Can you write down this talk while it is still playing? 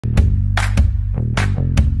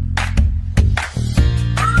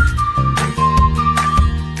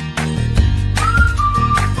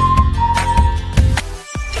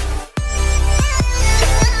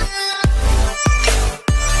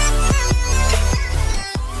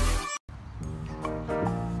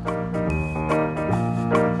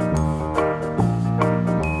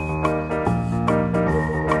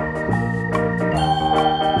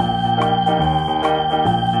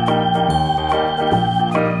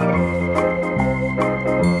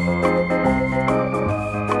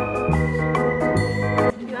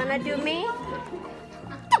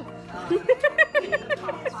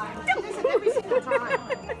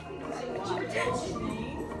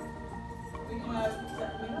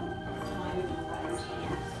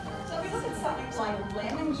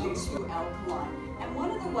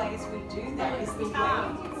ways we do that is the way.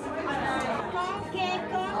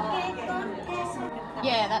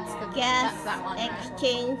 Yeah, that's the Gas that one.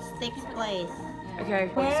 exchange takes place. Okay.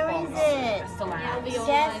 Where is it?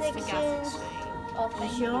 Gas exchange. You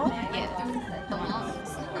sure? Yeah, the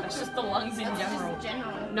lungs. That's just the lungs in general.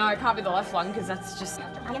 No, it can't be the left lung because that's just.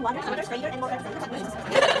 I am one stranger and more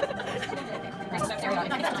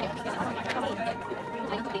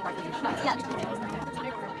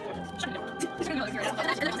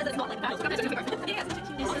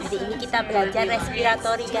Hari ini kita belajar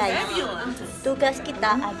respiratori, guys. Tugas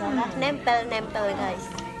kita adalah nempel-nempel, guys.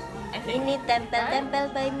 Ini tempel-tempel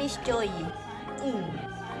by Miss Joy.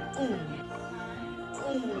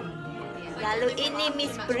 Lalu ini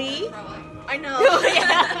Miss Bri. I know.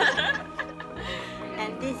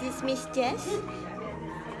 And this is Miss Jess.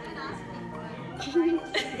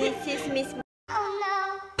 This is Miss.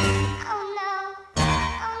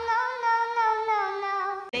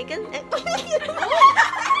 Megan.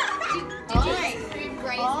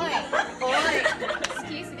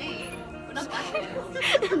 Excuse me.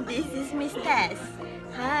 This is Miss Tess.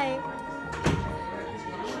 Hi.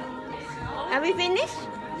 Are we finished?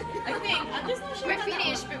 I think we're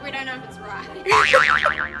finished, but we don't know if it's right.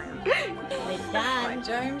 We're done.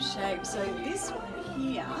 Dome shape. So this one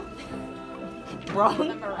here.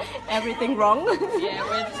 Wrong. Everything wrong. Yeah,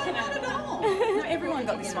 we're just gonna. No, everyone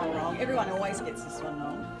got this one wrong. Everyone always gets this one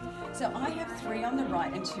wrong. So I have 3 on the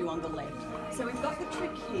right and 2 on the left. So we've got the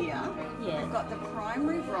trick here. Yeah. We've got the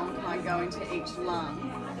primary bronchi go into each lung,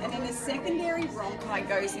 and then the secondary bronchi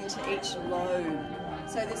goes into each lobe.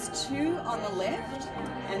 So there's 2 on the left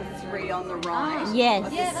and 3 on the right. Yes.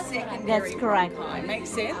 Of Yeah, the that's secondary That's correct. bronchi.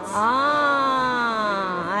 Makes sense?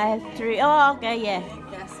 I have 3. Oh, okay, yeah.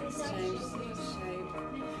 Gas exchange shape.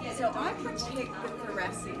 So I protect the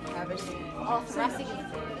thoracic cavity. Oh, thoracic.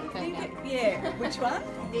 Yeah. Which one?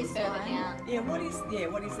 This further down. Yeah. What is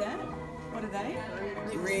that? What are they?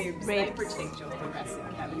 Ribs. They protect your thoracic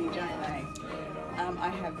cavity, don't they?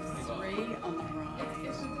 I have 3 on the right.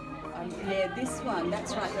 Yeah, this one.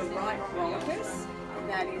 That's right. The right bronchus.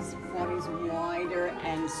 That is what is wider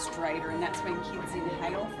and straighter, and that's when kids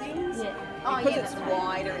inhale things. Yeah. Oh, Because yeah, it's that's right.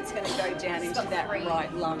 wider, it's going to go down into got that 3.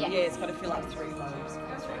 right lung. Yeah. Yeah, it's got to fill up 3 lobes.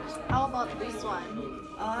 How about this one?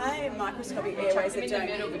 I microscopic airways that In the don't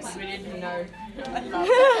middle because we didn't know.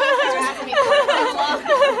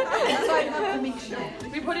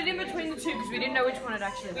 We put it in between the 2 because we didn't know which one it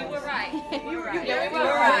actually was. We were right. You were right. Yeah, we You're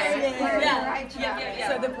were right. right.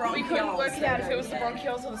 Yeah. So the bronchioles. We couldn't work it out if it was the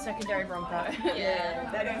bronchioles or the secondary bronchi. Yeah,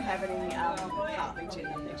 they don't have any cartilage in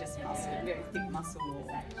them. They're just muscle, very thick muscle wall.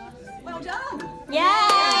 Well done.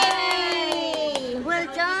 Yay! Well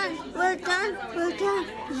done. Well done. Well done.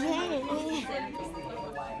 Yay!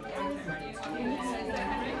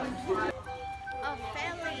 Oh,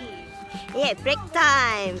 family. Yeah, break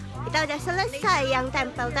time. Kita udah selesai yang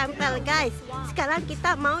tempel-tempel, guys. Sekarang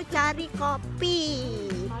kita mau cari kopi.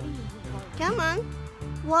 Come on.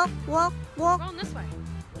 Walk, walk, walk. Going this way.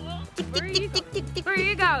 Tick, tick, tick, tick, tick, tick. Where are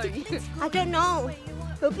you going? I don't know.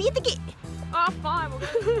 Piye teki? Oh, fine.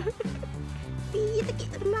 Piye teki?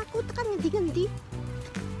 Mlaku tekan ngendi-ngendi.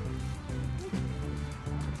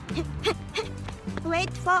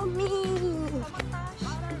 Wait for me.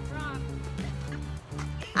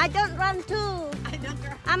 I don't run too.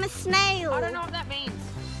 I'm a snail. I don't know what that means.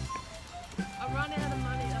 I run out of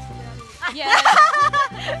money. That's what that is. Yeah,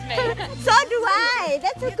 that's me. So do I.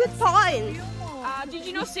 That's a good point. Did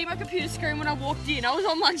you not see my computer screen when I walked in? I was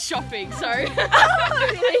online shopping, so.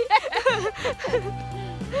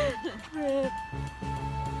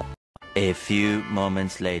 A few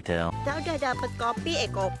moments later. Kita udah dapat kopi,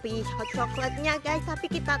 hot coklatnya, guys.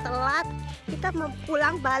 Tapi kita telat. Kita mau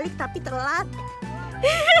pulang balik tapi telat.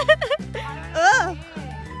 Oh.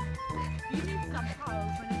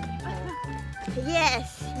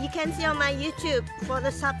 Yes, you can see on my YouTube for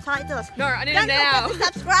the subtitles. No, I need Don't it now.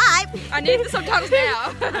 forget to subscribe. I need the subtitles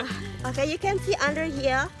now. Okay, you can see under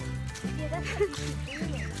here.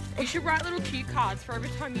 You should write little cue cards for every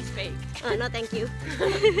time you speak. Oh, no, thank you.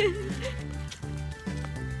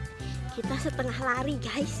 Kita setengah lari,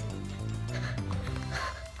 guys.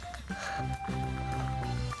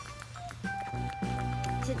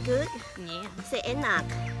 Is it good? Yeah. Say enak.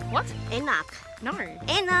 What? Enak. No.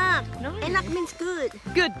 Enak. No. Enak means good.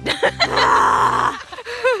 Good.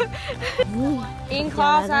 In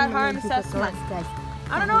class, at home, assessment. Guys.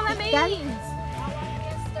 I don't know what that means.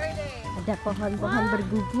 Ada pohon-pohon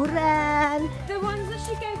berguguran. The ones that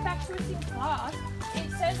she gave back to us in class,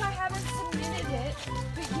 it says I haven't submitted it,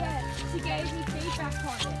 but yet she gave me feedback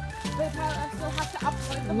on it. But apparently I still have to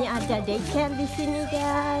upload them. Ini ada daycare di sini,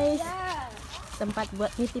 guys. Yeah. tempat buat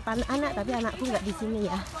nitip anak-anak, tapi anakku nggak di sini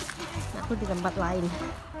ya. Aku di tempat lain.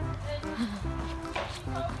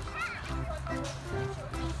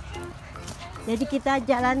 Jadi kita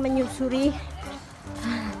jalan menyusuri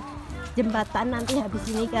jembatan nanti habis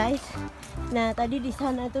ini guys. Nah tadi di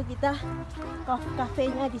sana tuh kita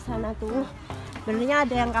kafenya di sana tuh. Sebenarnya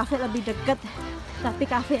ada yang kafe lebih deket, tapi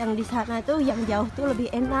kafe yang di sana tuh yang jauh tuh lebih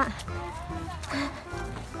enak.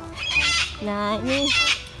 Nah ini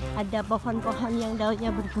ada pohon-pohon yang daunnya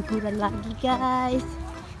berguguran lagi guys.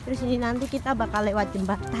 Terus ini nanti kita bakal lewat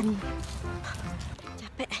jembatan.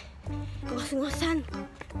 Capek, ngos-ngosan.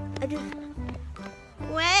 Aduh,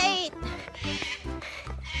 wait.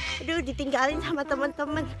 Aduh, ditinggalin sama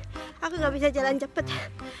teman-teman. Aku nggak bisa jalan cepet.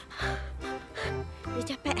 Udah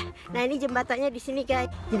capek. Nah ini jembatannya di sini guys.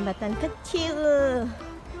 Jembatan kecil.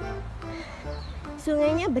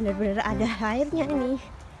 Sungainya bener-bener ada airnya ini.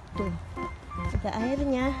 Tuh, ada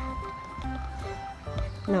airnya.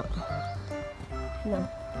 No.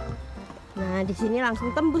 Nah di sini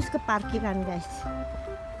langsung tembus ke parkiran guys.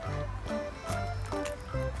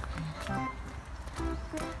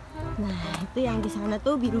 Nah itu yang di sana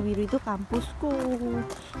tuh biru-biru itu kampusku.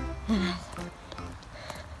 Nah.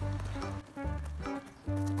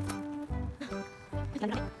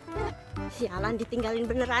 Sialan, ditinggalin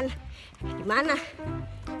beneran. Di mana?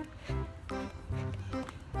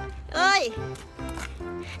 Oi,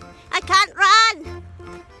 I can't run.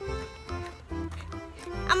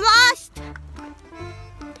 I'm lost.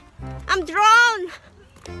 I'm drowned.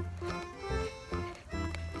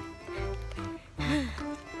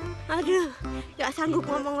 Aduh, gak sanggup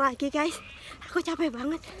ngomong lagi guys. Aku capek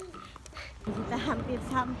banget. Kita hampir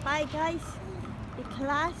sampai guys di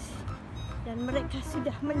kelas. Dan mereka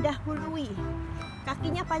sudah mendahului.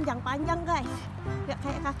 Kakinya panjang-panjang guys. Gak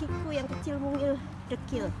kayak kakiku yang kecil mungil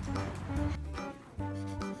dekil.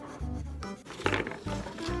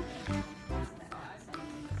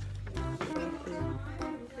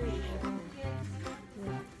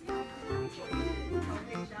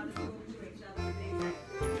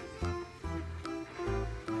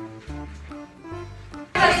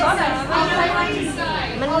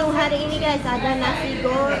 Menu hari ini guys ada nasi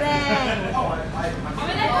goreng.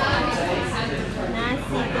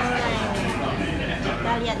 Nasi goreng.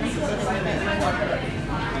 Kita lihat nasi goreng kayak mana.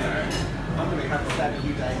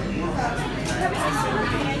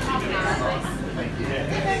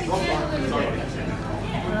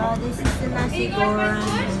 Oh, this is the nasi goreng.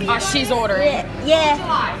 She's ordering. Yeah.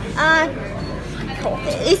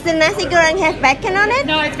 Is the nasi goreng have bacon on it?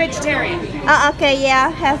 No, it's vegetarian. Oh, okay,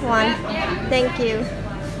 yeah, have one. Thank you.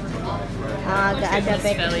 Gak ada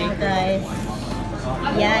bacon guys.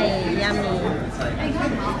 Yay, yummy.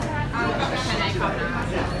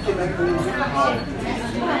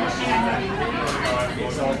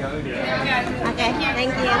 Okay,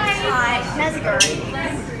 thank you. Nasi goreng.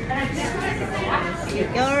 Nasi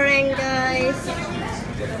goreng guys.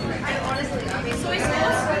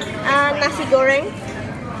 Nasi goreng.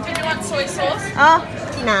 Do you want soy sauce? Oh,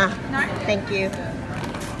 nah. No? Thank you.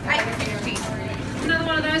 Another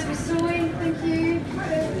one of those with soy, thank you.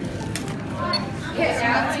 Yes,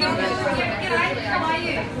 g'day, how are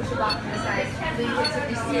you?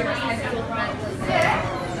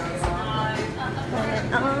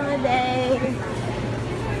 All day.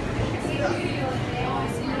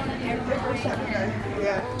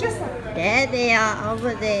 There they are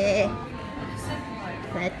over there.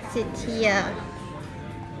 Let's sit here.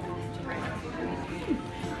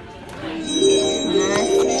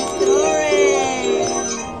 Nasi goreng.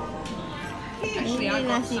 Ini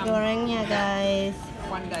nasi gorengnya guys.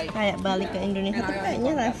 Kayak balik ke Indonesia tuh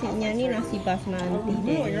kayaknya nasinya nih nasi basmati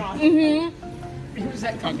deh.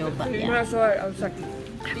 Kita coba ya.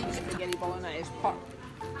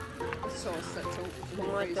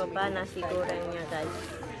 Mau coba nasi gorengnya guys.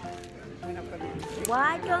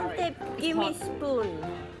 Why don't they give me spoon?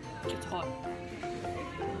 It's hot.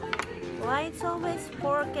 Why it's always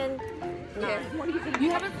fork and knife?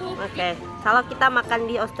 You have a fork? Oke, kalau kita makan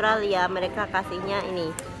di Australia, mereka kasihnya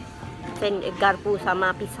ini garpu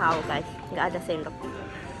sama pisau guys, nggak ada sendok.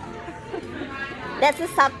 That's the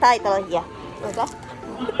subtitle ya, oke?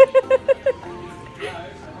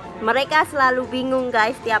 Mereka selalu bingung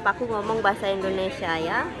guys, tiap aku ngomong bahasa Indonesia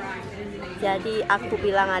ya. Jadi aku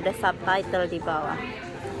bilang ada subtitle di bawah.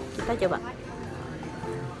 Kita coba.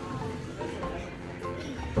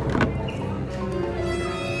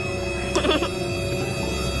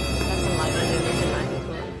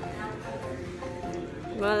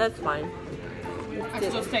 Well, that's fine. I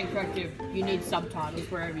still stand corrective. You need subtitles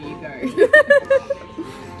wherever you go.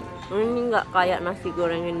 Ini nggak kayak nasi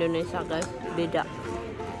goreng Indonesia guys, beda.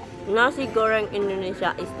 Nasi goreng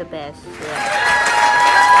Indonesia is the best. Yeah.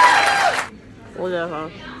 Udah, huh?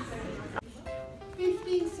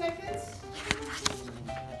 15 seconds,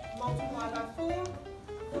 multiply by 4,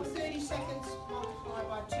 or 30 seconds, multiply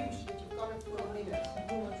by 2, so that you've got it for a minute.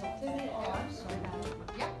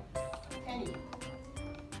 Yep, penny.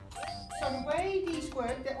 So the way these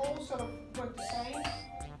work, they all sort of work the same.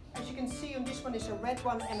 As you can see on this one, there's a red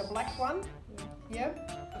one and a black one. Yeah.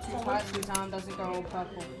 Too tight sometimes, does it go all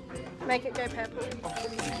purple? Make it go purple.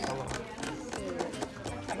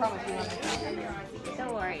 I promise you won't.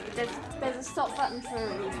 Don't worry. There's a stop button for a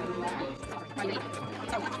reason.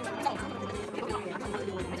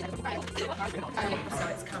 So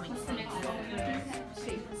it's coming.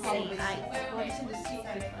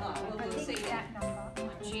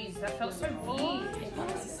 Jeez, that felt so weird.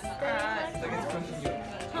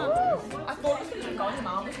 I thought it was going to go in my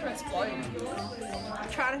arm, it was going to explode.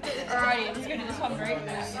 Trying to do Alrighty, let's go do this one very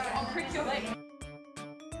I'll prick your leg.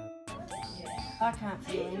 I can't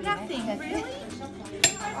feel anything. Nothing, really?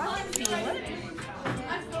 I can feel it.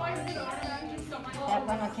 That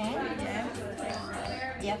one I can? Yeah.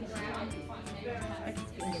 Yep. I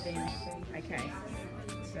just finger them. Okay.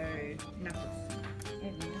 So, knuckles.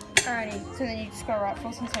 Alrighty, so then you just go right,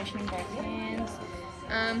 full sensation in both hands.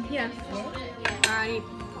 Yeah. Alrighty,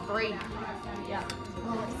 breathe. Yeah.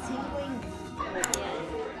 Oh, it's tingling.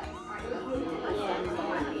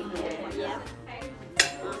 Yeah.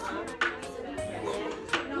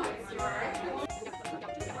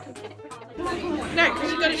 No, because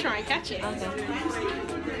you've got to try and catch it. Okay.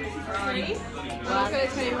 Ready? I'm not going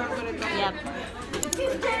to tell you where I'm going to go. Yep.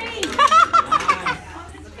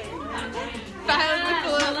 Fail to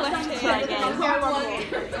pull it left Try hand. again.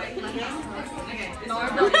 Got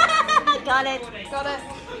Got it. it. Got it.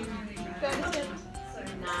 30 seconds.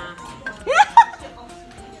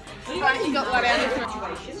 Right, you got one out of it.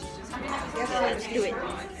 Let's do it.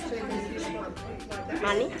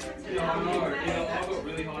 Money?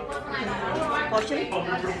 Portion?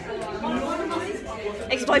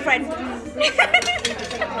 Ex-boyfriend.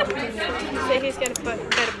 So he's going to put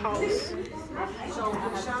better pulse.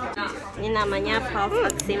 Ini namanya pulse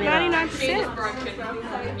oximeter. 99%.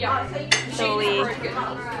 So we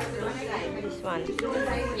this one.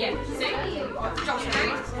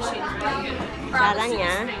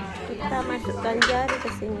 Caranya kita masukkan jari ke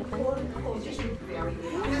sini kan.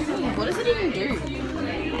 What does it even do?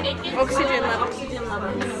 Oxygen level.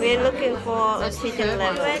 We're looking for oxygen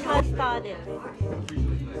level. Where do I start it?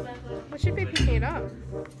 We should be picking it up.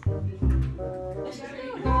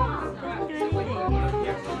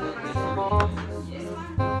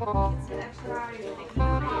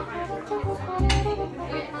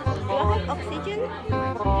 Do I have oxygen?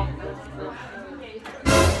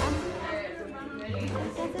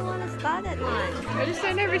 It doesn't want to start at mine. I just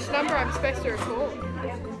don't know which number I'm supposed to record.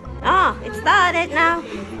 Oh, it started now.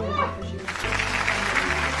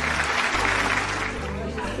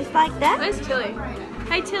 Just like that? Where's Tilly?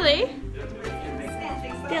 Hey Tilly,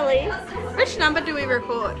 Tilly. which number do we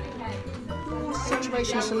record?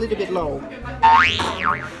 Saturation is a little bit low.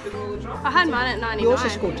 I had mine at 99. Yours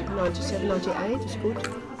is good. 97, 98 is good.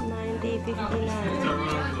 90,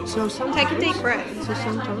 59. So sometimes, Take a deep breath. So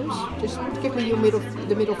sometimes, just give me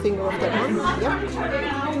the middle finger of that one. Yep.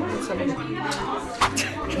 That's a little.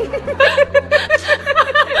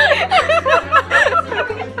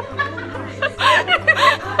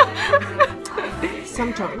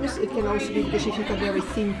 Sometimes it can also be because if you've got very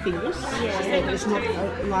thin fingers, there's not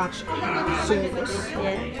a large surface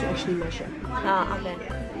to actually measure. Oh, okay.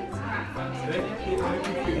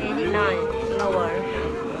 89, lower.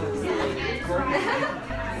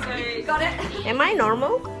 Got it? Am I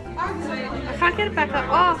normal? I can't get it back up.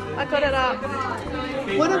 Oh, I got it up.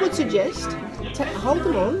 What I would suggest, hold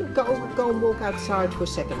them on, go and walk outside for a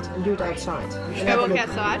second and do it outside. And have Go a walk look.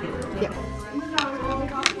 outside. Yeah.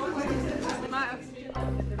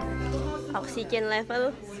 Oxygen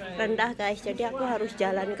level rendah guys, jadi aku harus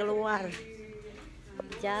jalan keluar.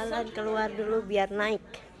 Jalan keluar dulu biar naik.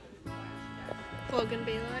 What gonna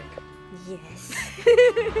be like? Yes.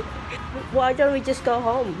 Why don't we just go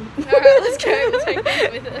home? Alright, let's go. We'll take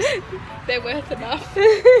these with us. They're worth enough.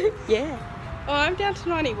 Yeah. Oh, I'm down to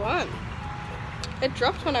 91. It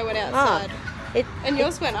dropped when I went outside. And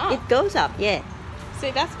yours went up. It goes up, yeah.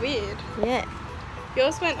 See, that's weird. Yeah.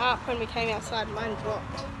 Yours went up when we came outside, mine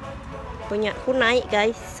dropped. Punyaku naik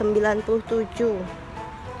guys, 97.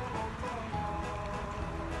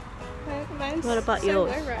 Mine's What about so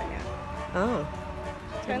yours? low right now. Oh.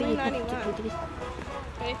 It's only 91.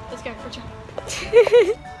 Okay, let's go for a jump.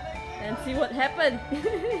 And see what happened.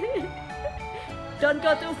 Don't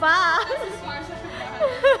go too fast.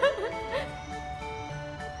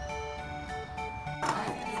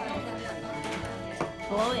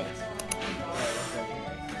 Blow it.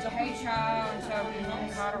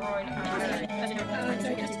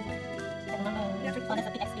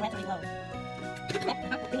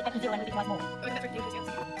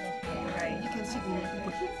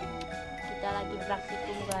 Kita lagi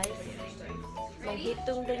praktikum guys,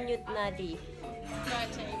 menghitung denyut nadi.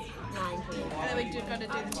 19. And then we do gotta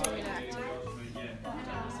do the 2-minute active.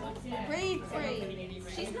 Breathe free.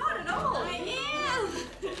 She's not at all. I am.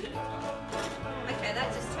 Okay, that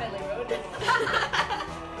just totally ruined it.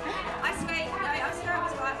 I swear I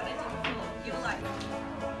was right when I did it before. You were like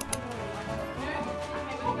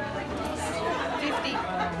 50.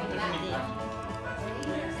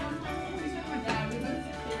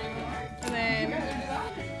 And then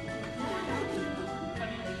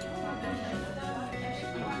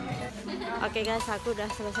Oke guys, aku udah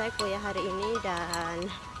selesai kuliah hari ini dan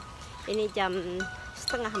ini jam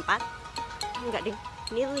 3:30. Enggak ding,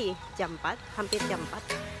 nearly jam 4, hampir jam 4.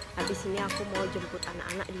 Habis ini aku mau jemput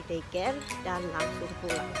anak-anak di daycare dan langsung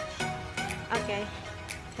pulang. Oke,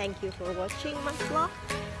 thank you for watching my vlog.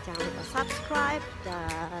 Jangan lupa subscribe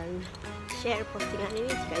dan share postingan ini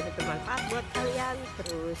jika itu bermanfaat buat kalian.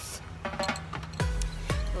 Terus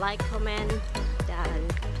like, comment, dan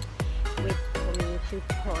wait for me to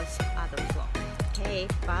post other vlog. Okay,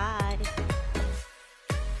 bye.